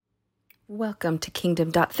Welcome to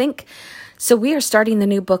Kingdom.Think. So we are starting the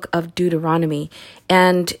new book of Deuteronomy.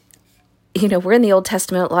 And, we're in the Old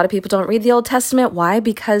Testament. A lot of people don't read the Old Testament. Why?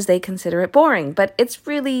 Because they consider it boring. But it's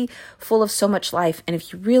really full of so much life. And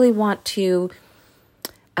if you really want to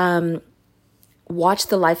watch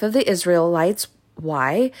the life of the Israelites,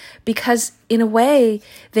 why? Because in a way,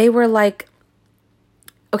 they were like,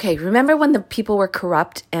 okay, remember when the people were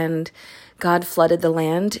corrupt and God flooded the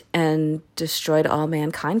land and destroyed all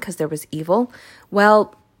mankind because there was evil?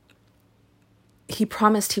 Well, he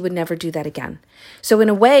promised he would never do that again. So in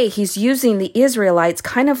a way, he's using the Israelites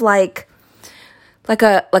kind of like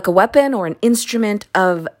a weapon or an instrument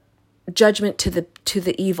of judgment to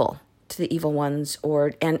the evil ones,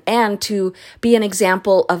 and to be an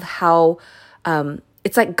example of how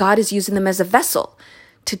it's like God is using them as a vessel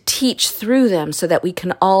to teach through them so that we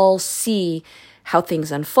can all see how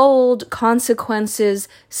things unfold, consequences,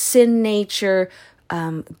 sin nature,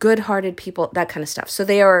 good-hearted people, that kind of stuff. So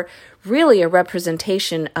they are really a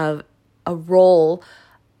representation of a role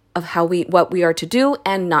of what we are to do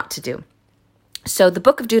and not to do. So the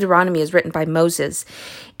book of Deuteronomy is written by Moses,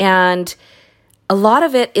 and a lot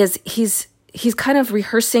of it is he's kind of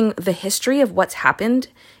rehearsing the history of what's happened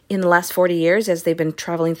in the last 40 years as they've been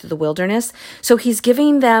traveling through the wilderness. So he's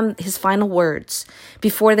giving them his final words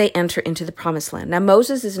before they enter into the promised land. Now,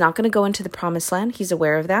 Moses is not going to go into the promised land. He's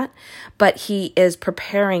aware of that, but he is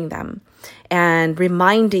preparing them and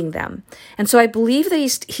reminding them. And so I believe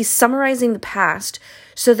that he's summarizing the past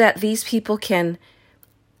so that these people can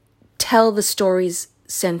tell the stories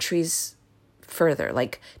centuries further,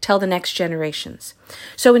 like tell the next generations.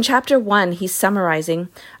 So in chapter 1, he's summarizing,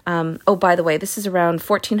 by the way, this is around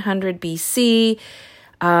 1400 BC.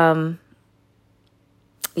 So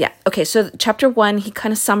chapter 1, he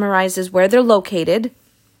kind of summarizes where they're located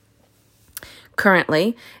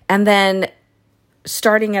currently. And then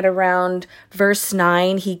starting at around verse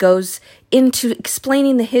 9, he goes into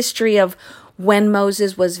explaining the history of when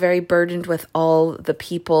Moses was very burdened with all the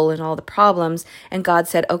people and all the problems. And God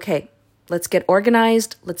said, okay, let's get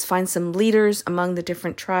organized. Let's find some leaders among the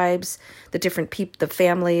different tribes, the different people, the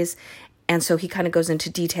families. And so he kind of goes into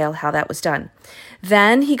detail how that was done.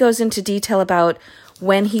 Then he goes into detail about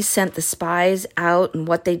when he sent the spies out and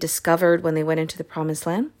what they discovered when they went into the promised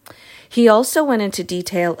land. He also went into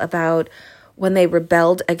detail about when they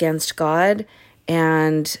rebelled against God.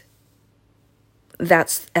 And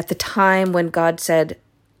that's at the time when God said,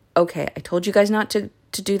 okay, I told you guys not to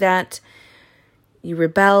do that. You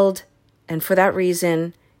rebelled. And for that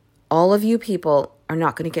reason, all of you people are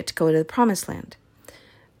not going to get to go to the promised land.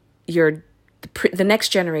 The next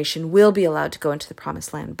generation will be allowed to go into the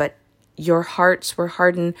promised land, but your hearts were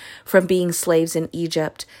hardened from being slaves in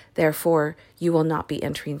Egypt. Therefore, you will not be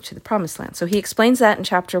entering to the promised land. So he explains that in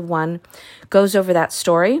chapter 1, goes over that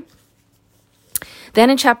story. Then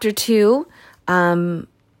in chapter 2,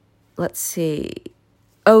 let's see.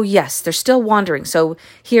 Oh, yes, they're still wandering. So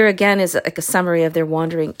here again is like a summary of their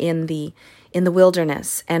wandering in the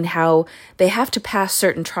wilderness and how they have to pass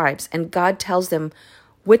certain tribes. And God tells them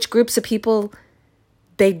which groups of people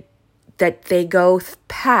that they go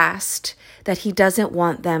past that he doesn't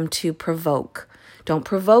want them to provoke. Don't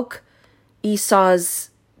provoke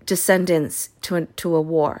Esau's descendants to a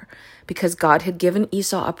war, because God had given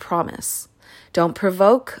Esau a promise. Don't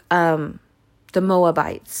provoke the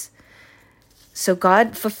Moabites. So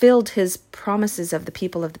God fulfilled his promises of the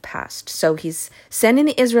people of the past. So he's sending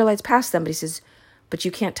the Israelites past them, but he says, but you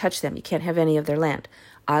can't touch them. You can't have any of their land.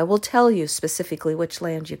 I will tell you specifically which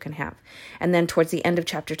land you can have. And then towards the end of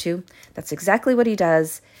chapter 2, that's exactly what he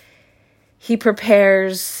does. He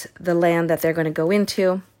prepares the land that they're going to go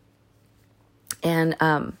into and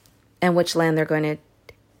which land they're going to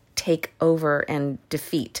take over and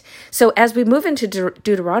defeat. So as we move into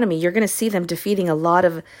Deuteronomy, you're going to see them defeating a lot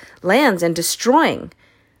of lands and destroying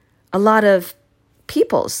a lot of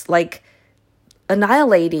peoples, like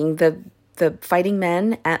annihilating the fighting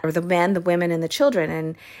men, or the men, the women, and the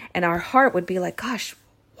children. And our heart would be like, gosh,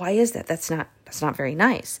 why is that? That's not very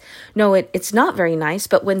nice. No, it's not very nice.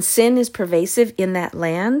 But when sin is pervasive in that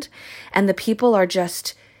land and the people are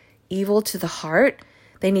just evil to the heart,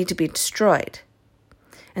 they need to be destroyed.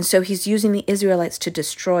 And so he's using the Israelites to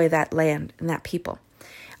destroy that land and that people.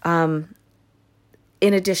 In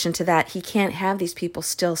addition to that, he can't have these people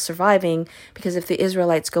still surviving, because if the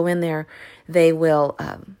Israelites go in there, they will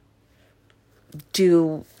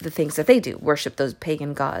do the things that they do, worship those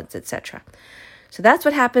pagan gods, etc. So that's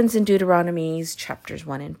what happens in Deuteronomy's chapters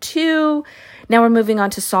 1 and 2. Now we're moving on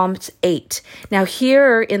to Psalms 8. Now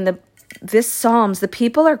here in this Psalms, the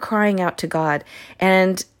people are crying out to God,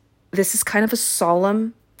 and this is kind of a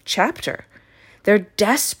solemn chapter. They're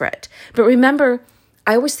desperate. But remember,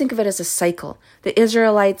 I always think of it as a cycle. The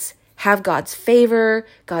Israelites have God's favor.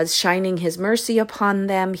 God's shining his mercy upon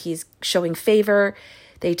them. He's showing favor.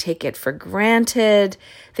 They take it for granted.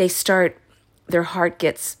 Their heart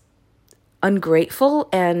gets ungrateful,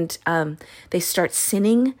 and they start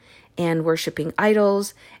sinning and worshiping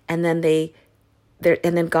idols. And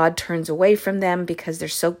then God turns away from them because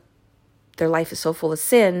their life is so full of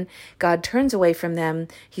sin. God turns away from them.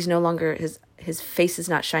 He's no longer, his face is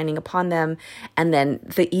not shining upon them. And then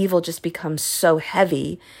the evil just becomes so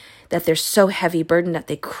heavy that they're so heavy burdened that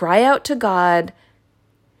they cry out to God,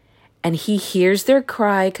 and he hears their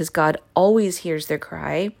cry, because God always hears their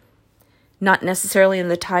cry, not necessarily in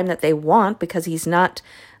the time that they want, because he's not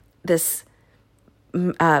this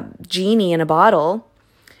genie in a bottle,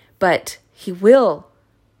 but he will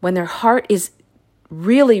when their heart is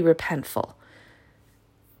really repentful.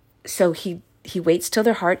 So he waits till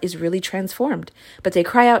their heart is really transformed. But they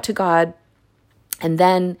cry out to God, and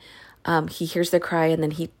then he hears their cry, and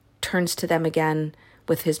then he turns to them again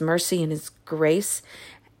with his mercy and his grace,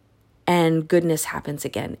 and goodness happens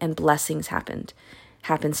again, and blessings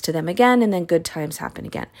happens to them again, and then good times happen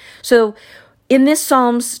again. So in this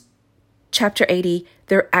Psalms chapter 80,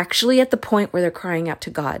 they're actually at the point where they're crying out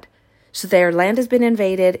to God. So their land has been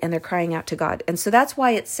invaded, and they're crying out to God. And so that's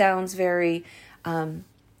why it sounds very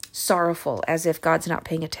sorrowful, as if God's not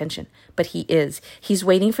paying attention. But he is. He's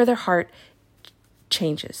waiting for their heart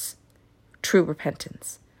changes, true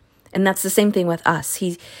repentance. And that's the same thing with us.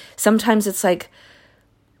 Sometimes it's like,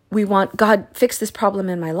 we want God, fix this problem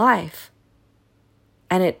in my life.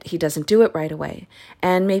 And he doesn't do it right away.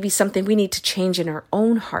 And maybe something we need to change in our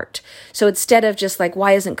own heart. So instead of just like,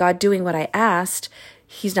 why isn't God doing what I asked?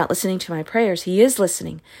 He's not listening to my prayers. He is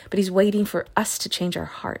listening, but he's waiting for us to change our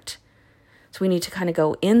heart. So we need to kind of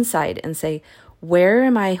go inside and say, where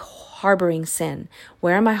am I harboring sin?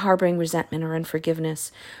 Where am I harboring resentment or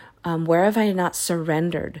unforgiveness? Where have I not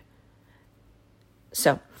surrendered?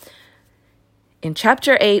 So in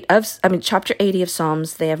chapter 80 of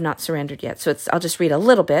Psalms, they have not surrendered yet. So I'll just read a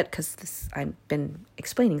little bit, because I've been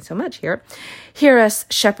explaining so much here. Hear us,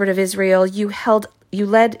 shepherd of Israel. You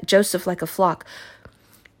led Joseph like a flock.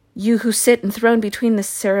 You who sit enthroned between the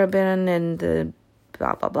cherubim and the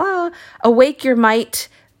blah, blah, blah. Awake your might.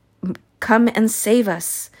 Come and save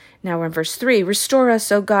us. Now we're in verse 3. Restore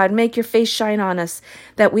us, O God. Make your face shine on us,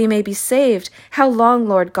 that we may be saved. How long,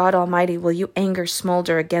 Lord God Almighty, will you anger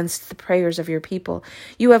smolder against the prayers of your people?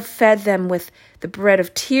 You have fed them with the bread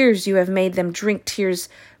of tears. You have made them drink tears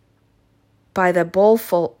by the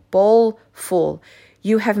bowlful.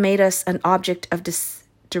 You have made us an object of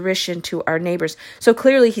derision to our neighbors. So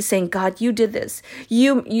clearly he's saying, God, you did this.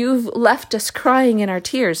 You've left us crying in our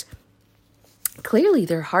tears. Clearly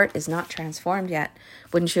their heart is not transformed yet.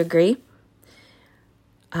 Wouldn't you agree?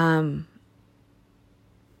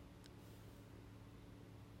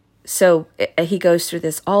 So he goes through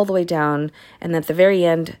this all the way down, and at the very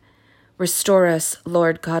end, restore us,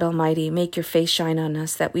 Lord God Almighty, make your face shine on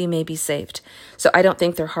us that we may be saved. So I don't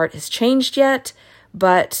think their heart has changed yet,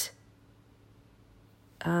 but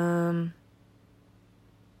I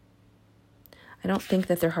don't think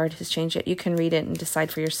that their heart has changed yet. You can read it and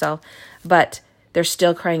decide for yourself, but they're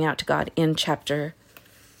still crying out to God in chapter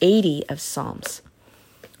 80 of Psalms.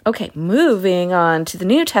 Okay, moving on to the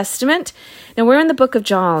New Testament. Now we're in the book of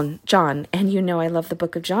John, and you know I love the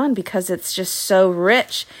book of John because it's just so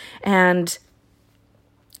rich and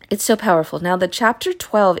it's so powerful. Now the chapter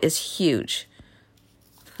 12 is huge.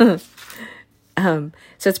 So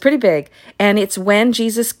it's pretty big, and it's when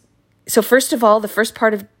Jesus, so first of all, the first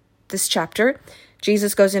part of this chapter,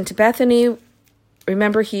 Jesus goes into Bethany.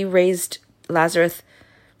 Remember, he raised Lazarus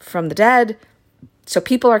from the dead. So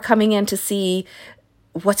people are coming in to see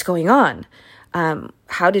what's going on.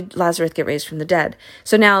 How did Lazarus get raised from the dead?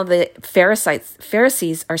 So now the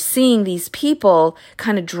Pharisees are seeing these people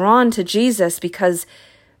kind of drawn to Jesus because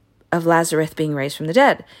of Lazarus being raised from the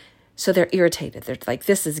dead. So they're irritated. They're like,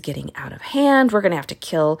 this is getting out of hand. We're going to have to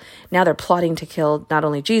kill. Now they're plotting to kill not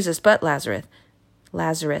only Jesus, but Lazarus.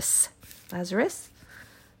 Lazarus?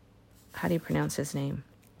 How do you pronounce his name?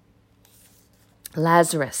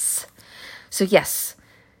 Lazarus. So yes.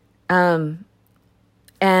 And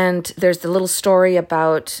there's the little story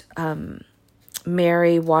about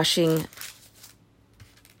Mary washing.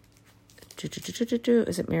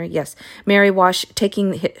 Is it Mary? Yes. Mary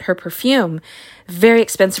taking her perfume, very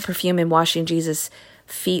expensive perfume, and washing Jesus'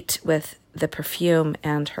 feet with the perfume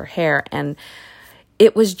and her hair. And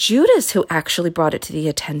it was Judas who actually brought it to the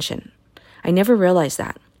attention. I never realized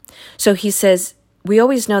that. So he says, we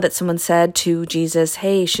always know that someone said to Jesus,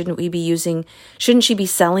 hey, shouldn't she be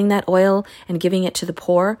selling that oil and giving it to the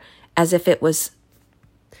poor as if it was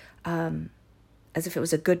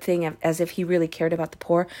a good thing, as if he really cared about the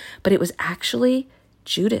poor? But it was actually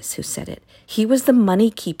Judas who said it. He was the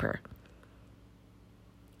money keeper.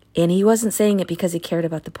 And he wasn't saying it because he cared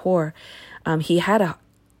about the poor. He had a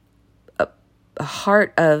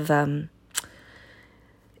heart of,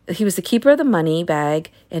 he was the keeper of the money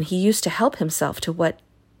bag, and he used to help himself to what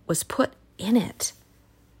was put in it.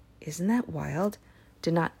 Isn't that wild?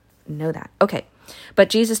 Did not know that. Okay. But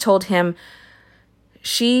Jesus told him,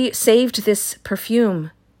 she saved this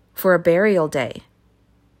perfume for a burial day,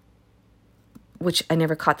 which I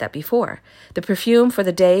never caught that before. The perfume for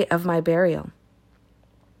the day of my burial.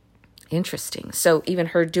 Interesting. So even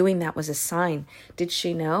her doing that was a sign. Did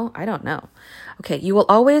she know? I don't know. Okay, you will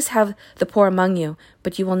always have the poor among you,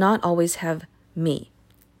 but you will not always have me.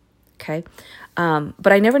 Okay?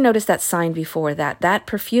 But I never noticed that sign before, that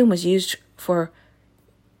perfume was used for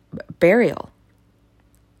burial.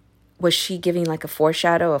 Was she giving like a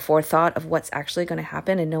foreshadow, a forethought of what's actually going to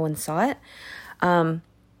happen and no one saw it?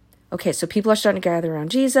 Okay, so people are starting to gather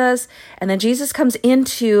around Jesus, and then Jesus comes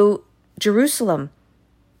into Jerusalem.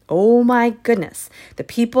 Oh my goodness. The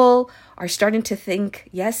people are starting to think,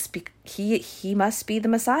 yes, he must be the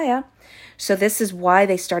Messiah. So this is why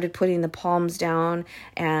they started putting the palms down,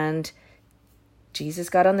 and Jesus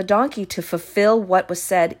got on the donkey to fulfill what was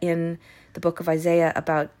said in the book of Isaiah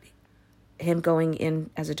about him going in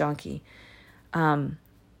as a donkey.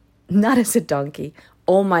 Not as a donkey.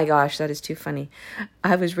 Oh my gosh, that is too funny.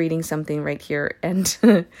 I was reading something right here,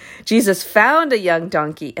 and Jesus found a young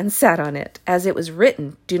donkey and sat on it. As it was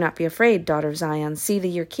written, do not be afraid, daughter of Zion. See that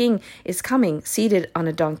your king is coming, seated on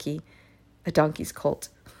a donkey's colt.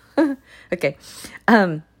 Okay.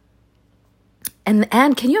 And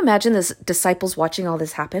can you imagine the disciples watching all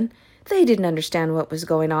this happen? They didn't understand what was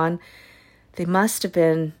going on. They must have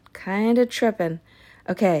been kind of tripping.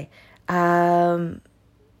 Okay.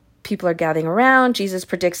 People are gathering around. Jesus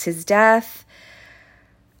predicts his death.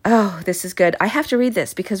 Oh, this is good. I have to read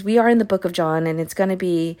this because we are in the book of John, and it's going to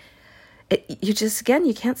be, you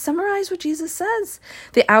can't summarize what Jesus says.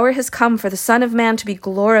 The hour has come for the Son of Man to be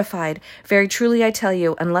glorified. Very truly, I tell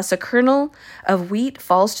you, unless a kernel of wheat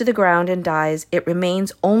falls to the ground and dies, it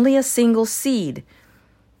remains only a single seed.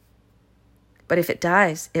 But if it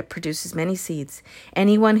dies, it produces many seeds.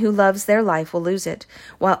 Anyone who loves their life will lose it,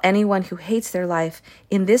 while anyone who hates their life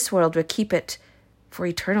in this world will keep it for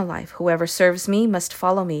eternal life. Whoever serves me must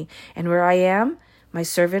follow me, and where I am, my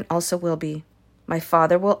servant also will be. My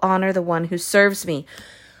Father will honor the one who serves me.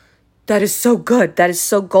 That is so good. That is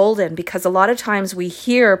so golden, because a lot of times we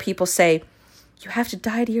hear people say, you have to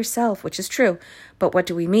die to yourself, which is true. But what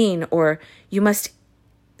do we mean? Or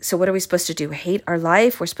so what are we supposed to do? Hate our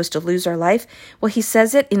life? We're supposed to lose our life? Well, he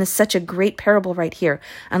says it in such a great parable right here.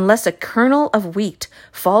 Unless a kernel of wheat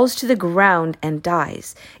falls to the ground and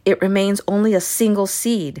dies, it remains only a single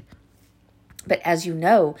seed. But as you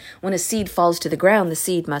know, when a seed falls to the ground, the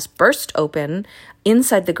seed must burst open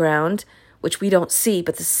inside the ground, which we don't see,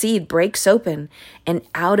 but the seed breaks open, and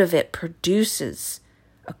out of it produces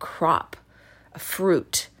a crop, a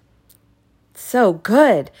fruit. So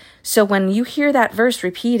good. So when you hear that verse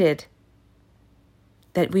repeated,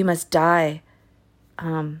 that we must die,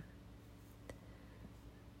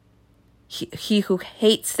 he who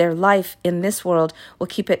hates their life in this world will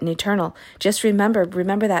keep it in eternal. Just remember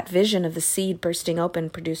that vision of the seed bursting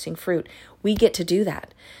open, producing fruit. We get to do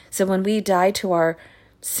that. So when we die to our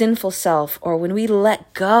sinful self, or when we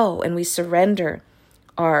let go and we surrender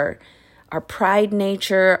our pride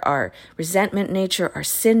nature, our resentment nature, our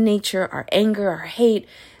sin nature, our anger, our hate,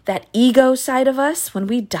 that ego side of us, when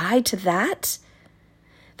we die to that,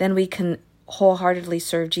 then we can wholeheartedly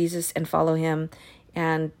serve Jesus and follow him.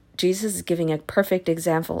 And Jesus is giving a perfect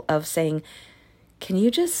example of saying, can you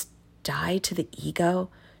just die to the ego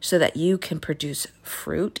so that you can produce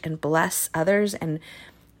fruit and bless others? And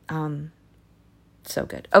so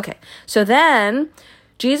good. Okay, so then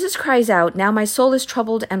Jesus cries out, now my soul is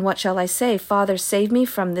troubled, and what shall I say? Father, save me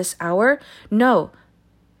from this hour? No,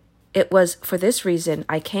 it was for this reason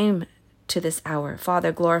I came to this hour.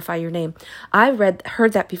 Father, glorify your name. I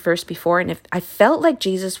heard that verse before, and I felt like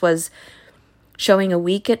Jesus was showing a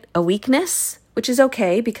weakness, which is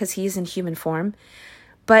okay because he's in human form.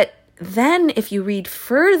 But then if you read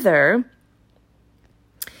further,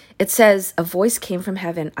 it says, a voice came from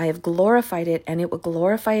heaven. I have glorified it, and it will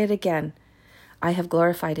glorify it again. I have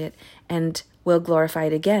glorified it and will glorify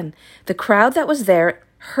it again. The crowd that was there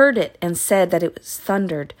heard it and said that it was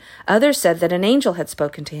thundered. Others said that an angel had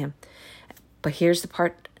spoken to him. But here's the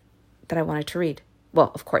part that I wanted to read.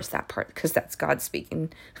 Well, of course, that part, because that's God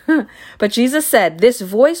speaking. But Jesus said, "This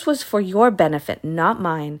voice was for your benefit, not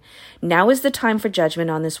mine. Now is the time for judgment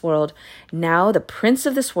on this world. Now the prince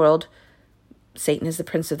of this world," Satan is the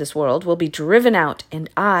prince of this world, "will be driven out, and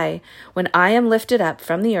I, when I am lifted up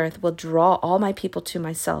from the earth, will draw all my people to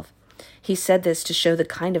myself." He said this to show the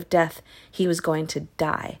kind of death he was going to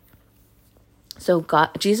die. So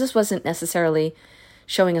Jesus wasn't necessarily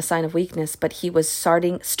showing a sign of weakness, but he was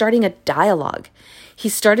starting a dialogue. He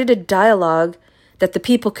started a dialogue that the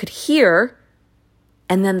people could hear,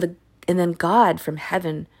 and then God from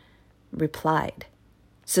heaven replied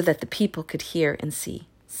so that the people could hear and see.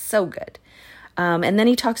 So good. And then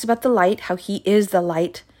he talks about the light, how he is the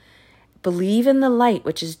light. Believe in the light,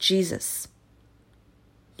 which is Jesus.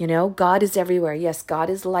 You know, God is everywhere. Yes, God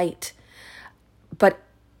is light. But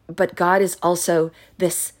God is also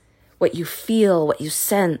this, what you feel, what you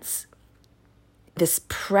sense, this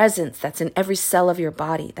presence that's in every cell of your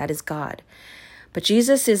body. That is God. But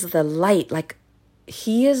Jesus is the light. Like,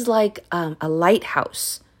 he is like a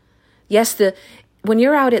lighthouse. Yes, when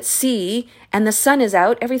you're out at sea and the sun is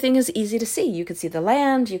out, everything is easy to see. You can see the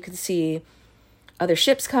land, you can see other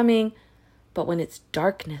ships coming. But when it's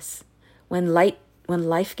darkness, when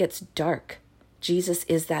life gets dark, Jesus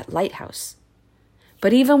is that lighthouse.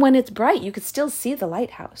 But even when it's bright, you can still see the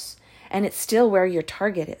lighthouse, and it's still where your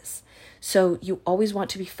target is. So you always want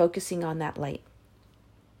to be focusing on that light,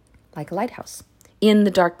 like a lighthouse, in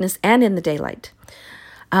the darkness and in the daylight.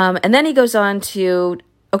 And then he goes on to,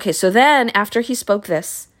 okay, so then after he spoke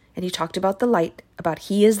this, and he talked about the light, about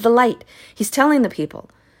he is the light, he's telling the people,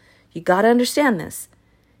 you got to understand this.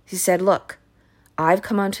 He said, look, I've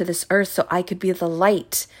come onto this earth so I could be the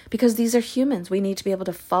light, because these are humans. We need to be able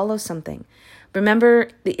to follow something. Remember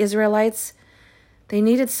the Israelites? They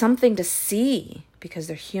needed something to see because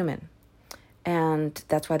they're human. And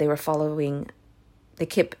that's why they were they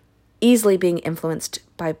kept easily being influenced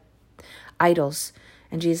by idols.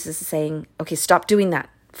 And Jesus is saying, okay, stop doing that.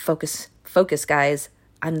 Focus, guys.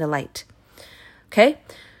 I'm the light. Okay?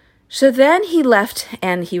 So then he left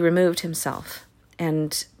and he removed himself,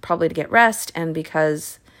 and probably to get rest and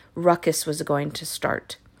because ruckus was going to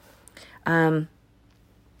start.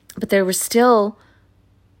 But there was still,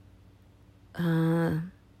 oh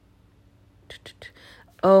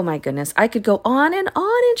my goodness, I could go on and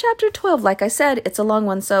on in chapter 12. Like I said, it's a long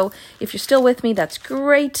one. So if you're still with me, that's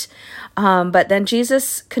great. But then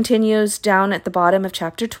Jesus continues down at the bottom of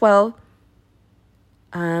chapter 12.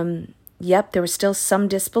 Yep, there was still some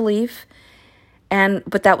disbelief.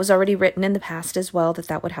 But that was already written in the past as well,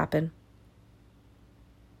 that would happen.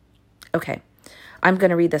 Okay, I'm going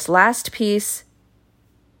to read this last piece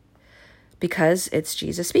because it's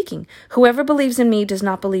Jesus speaking. "Whoever believes in me does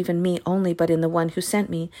not believe in me only, but in the one who sent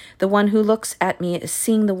me. The one who looks at me is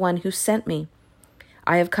seeing the one who sent me.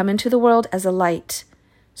 I have come into the world as a light,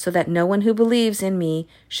 so that no one who believes in me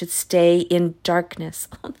should stay in darkness."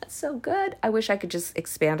 Oh, that's so good. I wish I could just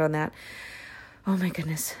expand on that. Oh my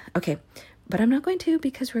goodness. Okay. But I'm not going to,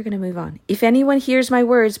 because we're going to move on. "If anyone hears my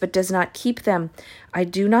words but does not keep them, I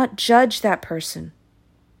do not judge that person."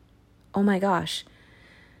 Oh my gosh.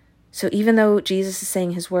 So even though Jesus is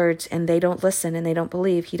saying his words and they don't listen and they don't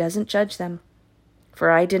believe, he doesn't judge them.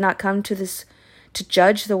 "For I did not come to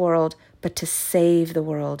judge the world, but to save the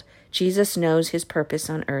world." Jesus knows his purpose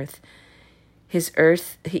on earth.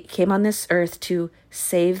 He came on this earth to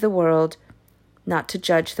save the world, not to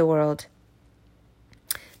judge the world.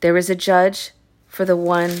 "There is a judge for the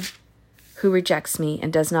one who rejects me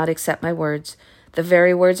and does not accept my words. The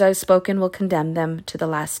very words I have spoken will condemn them to the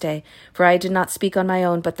last day. For I did not speak on my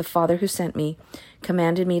own, but the Father who sent me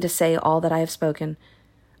commanded me to say all that I have spoken.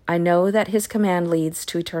 I know that his command leads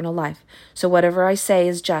to eternal life. So whatever I say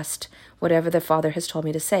is just, whatever the Father has told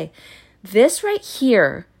me to say." This right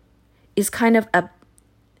here is kind of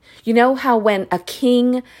you know how when a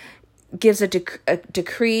king gives a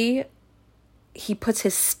decree, he puts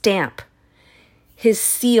his stamp, his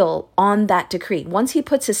seal on that decree. Once he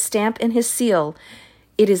puts his stamp and his seal,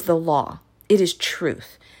 it is the law. It is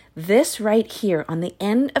truth. This right here on the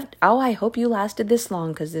end of, I hope you lasted this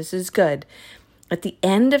long because this is good. At the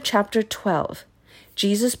end of chapter 12,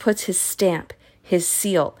 Jesus puts his stamp, his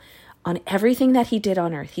seal on everything that he did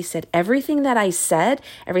on earth. He said, everything that I said,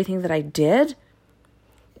 everything that I did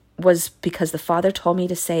was because the Father told me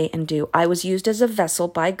to say and do. I was used as a vessel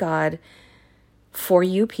by God for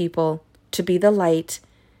you people to be the light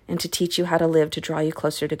and to teach you how to live, to draw you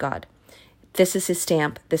closer to God. This is his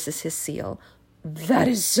stamp. This is his seal. That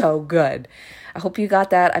is so good. I hope you got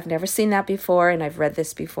that. I've never seen that before, and I've read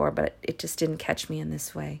this before, but it just didn't catch me in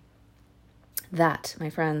this way. That, my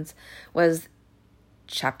friends, was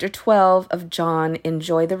chapter 12 of John.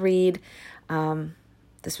 Enjoy the read.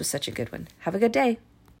 This was such a good one. Have a good day.